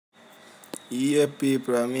Yeah,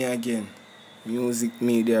 people, and me again. Music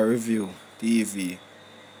media review, TV.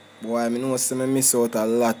 Boy, I know some miss out a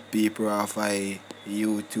lot people off I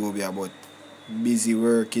YouTube, yeah, but busy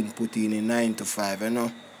working, putting in 9 to 5, you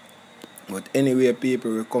know. But anyway,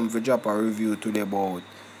 people, we come to drop a review today about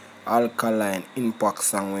Alkaline Impact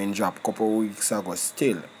song when drop couple weeks ago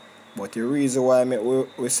still. But the reason why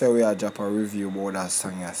we say we are drop a review about that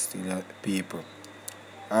song is still people.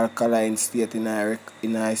 Alkaline state in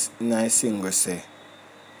a single say,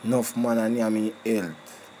 enough man and near me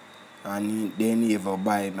health and they never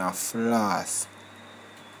buy me a flask.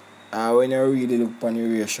 When you really look upon the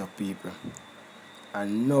ratio people,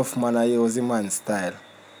 enough man I use the man style.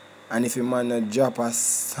 And if a man not drop a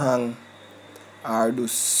song or do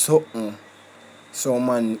something, some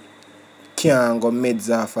man can't go meds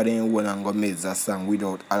off of them one and go meds a song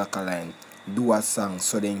without Alkaline. Do a song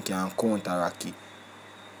so they can counteract it.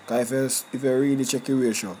 Because if you really check the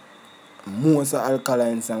ratio, most of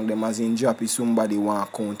Alkaline song them as in drop if somebody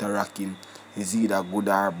want counteract him, is either good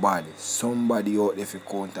or bad. Somebody out there for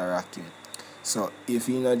counteract him. So if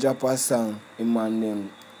he not drop a song, him and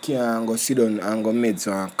them can go sit down and go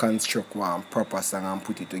meds and construct one proper song and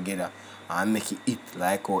put it together and make it hit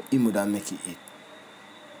like how him would make it hit.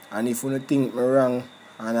 And if you don't think me wrong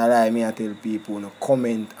and I lie, me I tell people no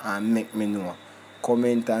comment and make me know.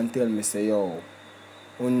 Comment and tell me say yo,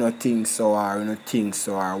 you no think so or you no think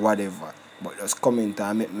so or whatever. But just comment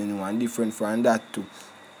and make me know. And different from that too.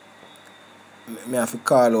 Me have to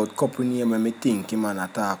call out couple names when me think him and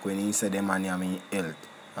attack when he said them man have me health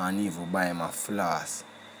and even buy him a flask.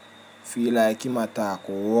 Feel like him attack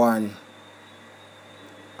one.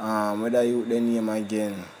 Whether you the name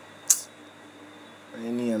again. My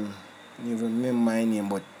name, I don't even remember my name,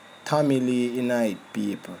 but Tommy Lee Unite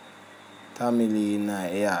people. Tommy Lee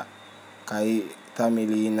Unite, yeah. Cause Tommy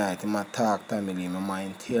Lee Unite, him attack Tommy Lee, my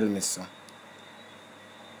mind tell me so.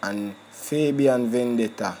 And Fabian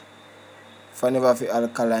Vendetta. If I never feel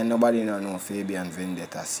Alkaline, nobody don't know Fabian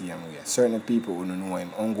Vendetta same way. Certain people who don't know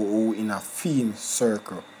him, only who in a film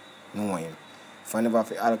circle know him. If I never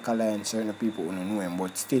feel Alkaline, certain people who don't know him,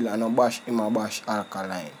 but still I don't bash him, I bash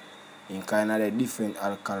Alkaline. In kind of the different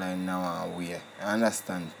Alkaline now and way. You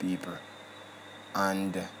understand people?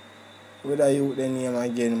 And whether you the name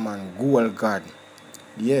again man, Gold God.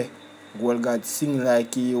 Yeah, Gold God sing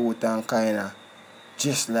like you and kinda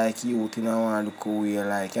just like you in a one look way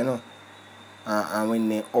like, you know. And when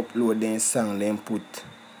they upload their song, they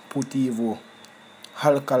put evil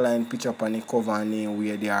Alkaline picture up on the cover and then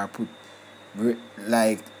where they are put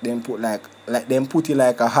like them put them put it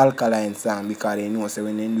like a Alkaline song because they know so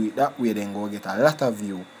when they do it that way they go get a lot of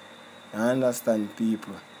view. You understand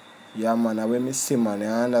people? Yeah man, and when me see man, you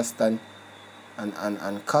understand?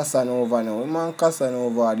 And Casanova now, man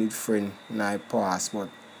Casanova did friend in I past, but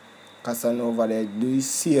Casanova they do the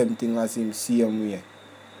same thing as him same way.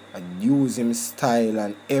 And use him style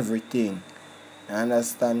and everything. You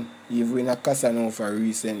understand? Even in a Casanova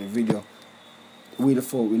recent video,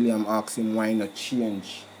 William asked him why not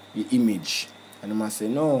change the image. And he must say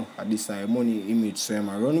no, this is a money image, so I'm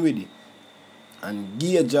run with it. And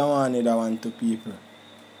Gage wanted that one to people.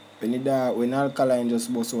 When Alkaline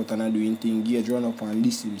just bust out and doing thing, Gage run up and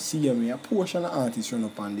diss him. See him, a portion of artists run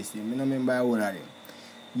up and diss him. I don't remember all of them.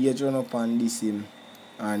 Gage run up and diss him.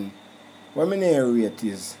 And what I rate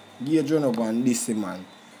is, Gage run up and diss him man.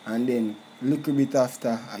 And then little bit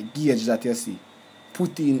after, a Gage that you see,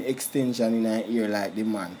 put in extension in her ear like the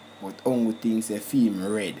man, but only things a film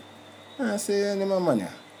red. And I say, yeah, man,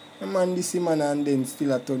 the man this man and then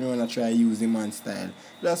still a turn around and try to use the man style.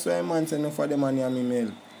 That's why man say no for the man have me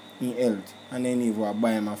in health. And then even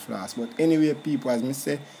buy him a flask. But anyway, people, as me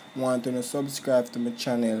say, want to subscribe to my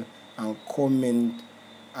channel and comment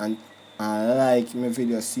and like my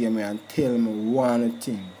video, see me and tell me one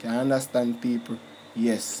thing. You understand people?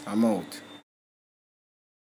 Yes, I'm out.